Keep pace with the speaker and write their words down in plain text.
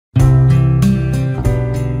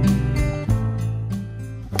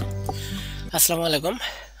আসসালামু আলাইকুম।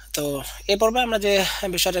 তো এই পর্বে আমরা যে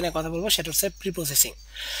বিষয়টা নিয়ে কথা বলবো সেটা হচ্ছে প্রিপ্রসেসিং।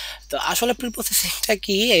 তো আসলে প্রিপ্রসেসিংটা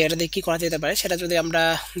কি, এটা দিয়ে কি করা যেতে পারে সেটা যদি আমরা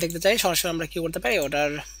দেখতে চাই, সরাসরি আমরা কি করতে পারি,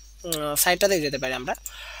 ওটার সাইটটাতে যেতে পারি আমরা।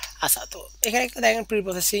 আচ্ছা, তো এখানে একটা দেখেন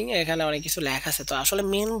প্রিপ্রসেসিং, এখানে অনেক কিছু লেখা আছে। তো আসলে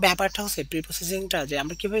মেন ব্যাপারটা হচ্ছে প্রিপ্রসেসিংটা যে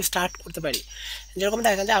আমরা কিভাবে স্টার্ট করতে পারি। যেরকম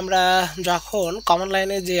দেখেন যে আমরা যখন কমন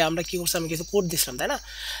লাইনে যে আমরা কি করছিলাম, কিছু কোড দিছিলাম, তাই না?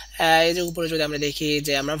 এই যে উপরে যদি আমরা দেখি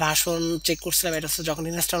যে আমরা ভার্সন চেক করছিলাম, এটা হচ্ছে যখন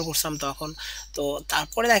ইনস্টল করছিলাম তখন। তো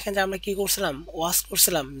তারপরে দেখেন যে আমরা কি করছিলাম, ওয়াশ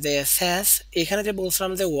করছিলাম যে স্যাস, এখানে যে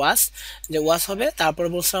বলছিলাম যে ওয়াশ হবে, তারপরে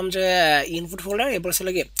বলছিলাম যে ইনপুট ফোল্ডার, এরপর ছিল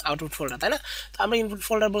কি আউটপুট ফোল্ডার, তাই না? তো আমরা ইনপুট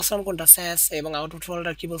ফোল্ডার বলছিলাম কোনটা, স্যাস, এবং আউটপুট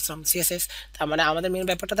ফোল্ডার কি বলছিলাম, সিএসএস। তার মানে আমাদের মেন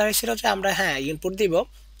ব্যাপারটা দাঁড়িয়েছিল যে আমরা হ্যাঁ ইনপুট দিব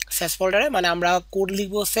স্যাস ফোল্ডারে, মানে আমরা কোড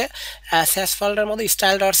লিখবো হচ্ছে স্যাস ফোল্ডারের মধ্যে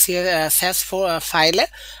স্টাইল ডট স্যাস ফাইলে।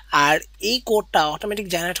 আর এই কোডটা অটোমেটিক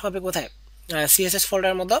জেনারেট হবে কোথায়, সিএসএস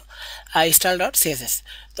ফোল্ডারের মতো, স্টাইল ডট সিএসএস।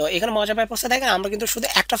 তো এখানে মজা ব্যাপার হচ্ছে দেখেন আমরা কিন্তু শুধু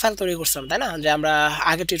একটা ফাইল তৈরি করছিলাম, তাই না? যে আমরা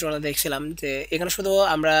আগের টিউটোরিয়ালে দেখছিলাম যে এখানে শুধু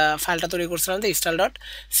আমরা ফাইলটা তৈরি করছিলাম যে স্টাইল ডট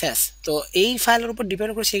সিএস। তো এই ফাইলের উপর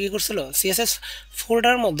ডিপেন্ড করে সে কি করছিল, সিএসএস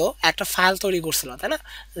ফোল্ডারের মতো একটা ফাইল তৈরি করছিল, তাই না?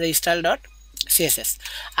 যে স্টাইল ডট সিএসএস।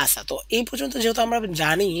 আচ্ছা, তো এই পর্যন্ত যেহেতু আমরা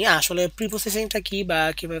জানি আসলে প্রিপ্রসেসিংটা কি বা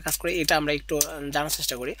কিভাবে কাজ করে, এটা আমরা একটু জানার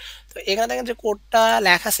চেষ্টা করি। তো এখানে দেখেন যে কোডটা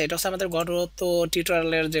লেখা আছে, এটা হচ্ছে আমাদের গত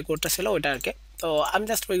টিউটোরিয়ালের যে কোডটা ছিল ওইটা আর কি। তো আমি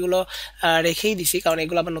জাস্ট ওইগুলো রেখেই দিছি, কারণ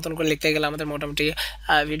এগুলো আবার নতুন করে লিখতে গেলে আমাদের মোটামুটি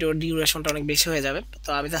ভিডিওর ডিউরেশনটা অনেক বেশি হয়ে যাবে। তো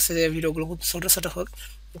আমি চাচ্ছি যে ভিডিওগুলো খুব ছোটো ছোটো হোক,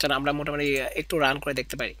 যেন আমরা মোটামুটি একটু রান করে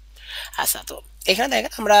দেখতে পারি। আচ্ছা, তো এখানে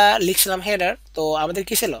দেখেন আমরা লিখছিলাম হেডার। তো আমাদের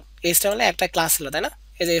কি ছিল, এইচটিএমএল একটা ক্লাস ছিল, তাই না?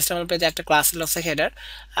 এই যে এইচটিএমএল পেজে একটা ক্লাস ছিল হচ্ছে হেডার।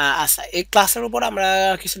 আচ্ছা, এই ক্লাসের উপর আমরা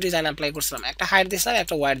কিছু ডিজাইন অ্যাপ্লাই করছিলাম, একটা হাইট দিছিলাম,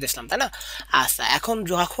 একটা ওয়াইড দিছিলাম, তাই না? আচ্ছা, এখন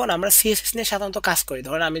যখন আমরা সিএসএস নিয়ে সাধারণত কাজ করি,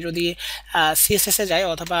 ধরেন আমি যদি সিএসএস এ যাই,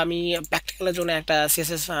 অথবা আমি প্র্যাকটিক্যালের জন্য একটা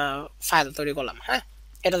সিএসএস ফাইল তৈরি করলাম, হ্যাঁ,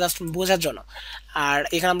 এটা জাস্ট বোঝার জন্য। আর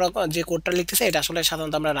এখানে আমরা যে কোডটা লিখতেছি এটা আসলে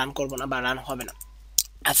সাধারণত আমরা রান করবো না বা রান হবে না।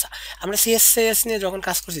 আচ্ছা, আমরা সিএসএস নিয়ে যখন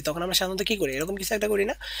কাজ করছি তখন আমরা সাধারণত কি করি, এরকম কিছু একটা করি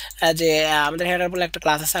না, যে আমাদের হেডার বলে একটা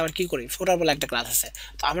ক্লাস আছে, আবার কি করি ফুটার বলে একটা ক্লাস আছে।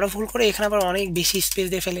 তো আমরা ভুল করে এখানে আবার অনেক বেশি স্পেস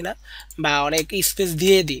দিয়ে ফেলি না, বা অনেক স্পেস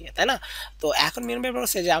দিয়ে দিই, তাই না? তো এখন মেন ব্যাপার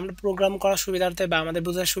হচ্ছে যে আমরা প্রোগ্রাম করার সুবিধার্থে বা আমাদের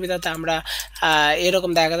বোঝার সুবিধার্থে আমরা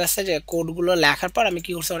এরকম দেখা যাচ্ছে যে কোডগুলো লেখার পর আমি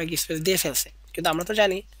কি করছি, অনেক স্পেস দিয়ে ফেলছি। কিন্তু আমরা তো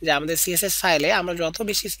জানি যে আমাদের সিএসএস ফাইলে আমরা যত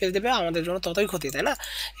বেশি স্পেস দেবে আমাদের জন্য ততই ক্ষতি, তাই না?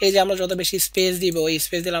 এই যে আমরা যত বেশি স্পেস দিব, ওই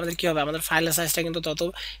স্পেস দিলে আমাদের কি হবে, আমাদের ফাইলের সাইজটা কিন্তু তত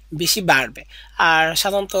বেশি বাড়বে। আর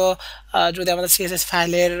সাধারণত যদি আমাদের সিএসএস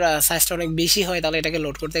ফাইলের সাইজটা অনেক বেশি হয় তাহলে এটাকে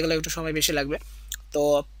লোড করতে গেলে একটু সময় বেশি লাগবে। তো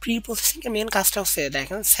প্রি প্রসেসিং এর মেন কাজটা হচ্ছে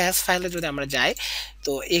দেখেন, স্যাস ফাইলে যদি আমরা যাই,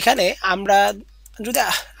 তো এখানে আমরা যদি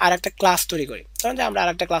আর একটা ক্লাস তৈরি করি, ধরুন যে আমরা আর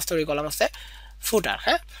একটা ক্লাস তৈরি করলাম হচ্ছে ফুটার,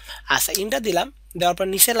 হ্যাঁ। আচ্ছা, ইনটা দিলাম, দেওয়ার পর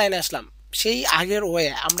নিচের লাইনে আসলাম, সেই আগের ওয়ে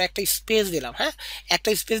আমরা একটা স্পেস দিলাম, হ্যাঁ। একটা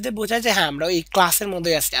স্পেস দিয়ে বোঝায় যে হ্যাঁ আমরা ওই ক্লাসের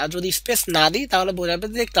মধ্যে আছি, আর যদি স্পেস না দিই তাহলে বোঝাবে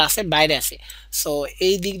যে ক্লাসের বাইরে আছি। সো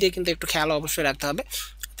এই দিক দিয়ে কিন্তু একটু খেয়াল অবশ্যই রাখতে হবে।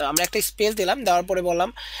 তো আমরা একটা স্পেস দিলাম, দেওয়ার পরে বললাম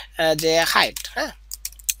যে হাইট, হ্যাঁ,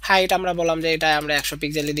 হাইট আমরা বললাম যে এটা আমরা 100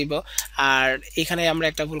 পিক্সেলই দিব। আর এখানে আমরা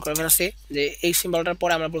একটা ভুল করে ফেলছি, যে এই সিম্বলটার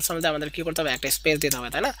পরে আমরা বলছিলাম যে আমাদের কি করতে হবে, একটা স্পেস দিতে হবে,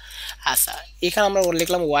 তাই না? আচ্ছা, এখানে আমরা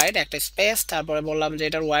লিখলাম ওয়াইড, একটা স্পেস, তারপরে বললাম যে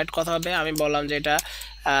এটার ওয়াইড কত হবে, আমি বললাম যে এটা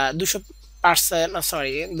 200%,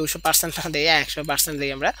 সরি 200% না দিই, 100%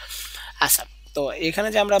 দিই আমরা। আচ্ছা, তো এখানে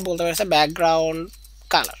যে আমরা বলতে পারছি ব্যাকগ্রাউন্ড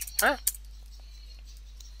কালার, হ্যাঁ।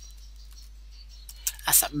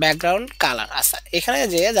 আচ্ছা, ব্যাকগ্রাউন্ড কালার, আচ্ছা এখানে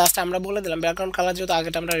যে জাস্ট আমরা বলে দিলাম ব্যাকগ্রাউন্ড কালার, যেহেতু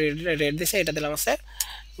আগেটা আমরা রেড দিছি, এটা দিলাম হচ্ছে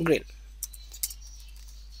গ্রিন।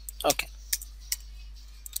 ওকে,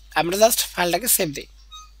 আমরা জাস্ট ফাইলটাকে সেভ দিই।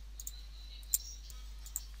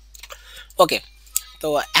 ওকে, তো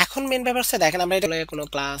এখন মেন ব্যাপার হচ্ছে দেখেন আমরা এটা কোনো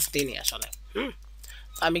ক্লাস দিইনি আসলে। হুম,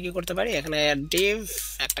 আমি কি করতে পারি, এখানে ডিভ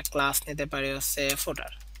একটা ক্লাস নিতে পারি হচ্ছে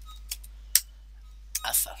ফুটার।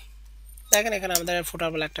 আচ্ছা, দেখেন এখানে আমাদের ফুটার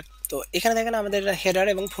বলে একটা, তো এখানে দেখেন আমাদের হেডার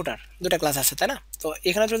এবং ফুটার দুটো ক্লাস আছে, তাই না? তো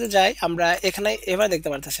এখানে যদি যাই আমরা, এখানে এবার দেখতে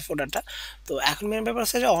পারতেছি ফুটারটা। তো এখন মেন ব্যাপার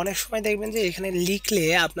হচ্ছে যে অনেক সময় দেখবেন যে এখানে লিখলে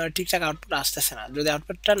আপনার ঠিকঠাক আউটপুট আসতেছে না। যদি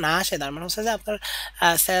আউটপুটটা না আসে তার মানে হচ্ছে যে আপনার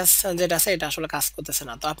স্যাস যেটা আছে এটা আসলে কাজ করতেছে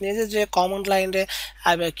না। তো আপনি এই যে কমান্ড লাইনে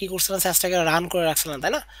কি করছিলেন, স্যাসটাকে রান করে রাখছিলেন,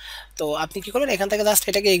 তাই না? তো আপনি কি করবেন, এখান থেকে জাস্ট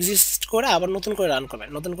এটাকে এক্সিস্ট করে আবার নতুন করে রান করবেন।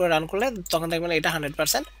 নতুন করে রান করলে তখন দেখবেন এটা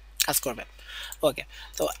 100% কাজ করবে। ওকে,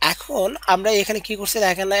 তো এখন আমরা এখানে কি করছি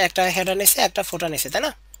দেখেন, একটা হেডার নিছে, একটা ফুটার নিছে, তাই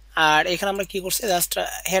না? আর এখানে আমরা কি করছি, জাস্ট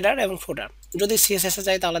হেডার এবং ফুটার। যদি সিএসএস এ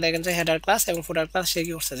যাই তাহলে দেখেন যে হেডার ক্লাস এবং ফুটার ক্লাস সে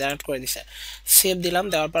কি করছে, জেনারেট করে দিছে। সেভ দিলাম,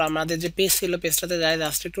 দেওয়ার পর আমাদের যে পেজ ছিল পেজটাতে যাই,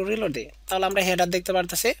 জাস্ট একটু রিলোড দিই, তাহলে আমরা হেডার দেখতে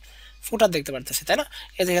পারতেছি, ফুটার দেখতে পারতেছি, তাই না?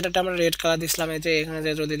 এই যে হেডারটা আমরা রেড কালার দিছিলাম, এই যে এখানে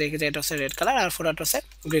যে যদি দেখি যে এটা হচ্ছে রেড কালার আর ফুটারটা হচ্ছে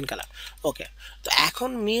গ্রিন কালার। ওকে, তো এখন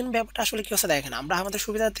মেন ব্যাপারটা আসলে কি হচ্ছে দেখেন, আমরা আমাদের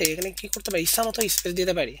সুবিধার্থে এখানে কি করতে পারি, ইচ্ছা মতো স্পেস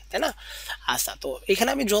দিতে পারি, তাই না? আচ্ছা, তো এখানে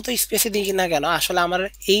আমি যত স্পেসে দিই না কেন আসলে আমার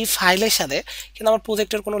এই ফাইলের সাথে কিন্তু আমার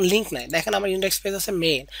প্রজেক্টের কোনো লিঙ্ক নাই। দেখেন আমার ইন্ডেক্স পেজ আছে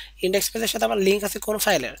মেইন, ইন্ডেক্স পেজের সাথে আমার লিঙ্ক আছে কোন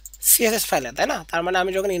ফাইলের, সিএসএস ফাইলের, তাই না? তার মানে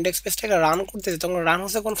আমি যখন ইন্ডেক্স পেজটাকে রান করতেছি তখন রান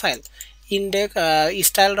হচ্ছে কোন file, index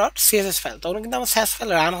style dot CSS file, তখন কিন্তু আমার স্যাস ফাইল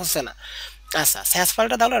রান হচ্ছে না। আচ্ছা, স্যাস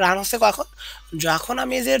ফাইলটা তাহলে রান হচ্ছে কখন, যখন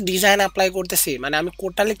আমি যে ডিজাইন অ্যাপ্লাই করতেছি, মানে আমি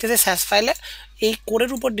কোডটা লিখতেছি স্যাস ফাইলে, এই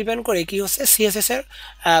কোডের উপর ডিপেন্ড করে কি হচ্ছে সিএসএস এর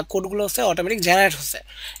কোডগুলো হচ্ছে অটোমেটিক জেনারেট হচ্ছে।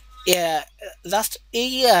 জাস্ট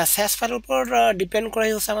এই স্যাস ফাইলের উপর ডিপেন্ড করে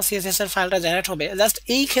হচ্ছে আমার সিএসএস এর ফাইলটা জেনারেট হবে। জাস্ট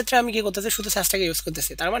এই ক্ষেত্রে আমি কি করতেছি, শুধু স্যাসটাকে ইউজ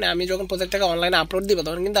করতেছি। তার মানে আমি যখন প্রজেক্টটাকে অনলাইনে আপলোড দিব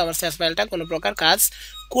তখন কিন্তু আমার স্যাস ফাইলটা কোনো প্রকার কাজ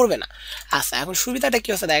করবে না। আচ্ছা, এখন সুবিধাটা কি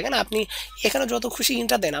হচ্ছে দেখেন, আপনি এখানে যত খুশি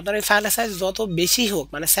ইন্টার দেন, আপনার এই ফাইলের সাইজ যত বেশি হোক,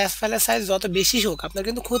 মানে স্যাস ফাইলের সাইজ যত বেশি হোক, আপনার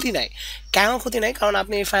কিন্তু ক্ষতি নাই। কেন ক্ষতি নাই, কারণ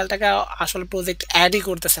আপনি এই ফাইলটাকে আসলে প্রজেক্ট অ্যাডই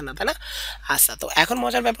করতেছেন না, তাই না? আচ্ছা, তো এখন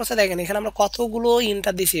মজার ব্যাপার হচ্ছে দেখেন, এখানে আমরা কতগুলো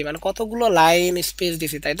ইন্টার দিছি, মানে কতগুলো লাইন স্পেস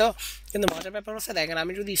দিছি, তাই তো? কিন্তু মজার ব্যাপার হচ্ছে দেখেন,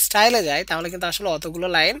 আমি যদি স্টাইলে যাই তাহলে কিন্তু আসলে অতগুলো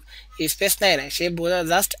লাইন স্পেস নেয় না, সে বোঝা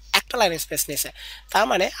জাস্ট একটা লাইন স্পেস নিয়েছে। তার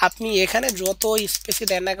মানে আপনি এখানে যত স্পেসই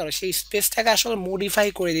দেন না কেন, সেই স্পেসটাকে আসলে মডিফাই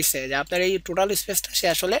করে দিচ্ছে, যে আপনার এই টোটাল স্পেসটা সে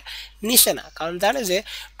আসলে নিচ্ছে না। কারণ জানে যে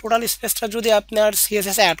টোটাল স্পেসটা যদি আপনার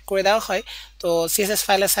সিএসএস অ্যাড করে দেওয়া হয়, তো সিএসএস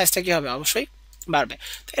ফাইলের সাইজটা কি হবে, অবশ্যই বাড়বে।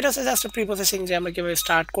 তো এটা হচ্ছে জাস্ট প্রি প্রসেসিং, যে আমরা কিভাবে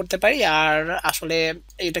স্টার্ট করতে পারি, আর আসলে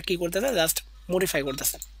এটা কি করতেছে, জাস্ট মডিফাই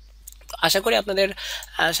করতেছে। তো আশা করি আপনাদের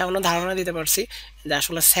সামান্য ধারণা দিতে পারছি যে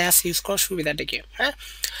আসলে স্যাস ইউজ করার সুবিধাটা কি। হ্যাঁ,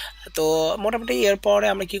 তো মোটামুটি এরপরে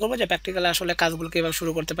আমরা কি করবো, যে প্র্যাকটিক্যালি আসলে কাজগুলো কিভাবে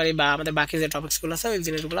শুরু করতে পারি, বা আমাদের বাকি যে টপিকসগুলো আছে ওই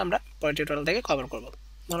জিনিসগুলো আমরা পরের টিউটোরিয়াল থেকে কভার করবো।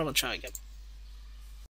 ধন্যবাদ সবাইকে।